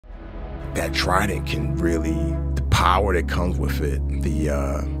that trident can really, the power that comes with it, the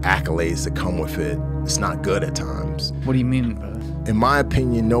accolades that come with it, it's not good at times. What do you mean, brother? In my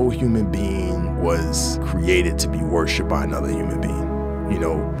opinion, no human being was created to be worshipped by another human being. You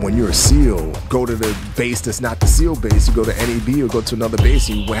know, when you're a SEAL, go to the base that's not the SEAL base, you go to NEB or go to another base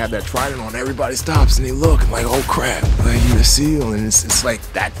and you will have that trident on, everybody stops and they look and like, oh crap, like you're a SEAL. And it's like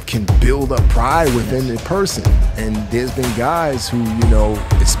that can build up pride within the person. And there's been guys who, you know,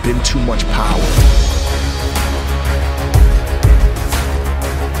 it's been too much power.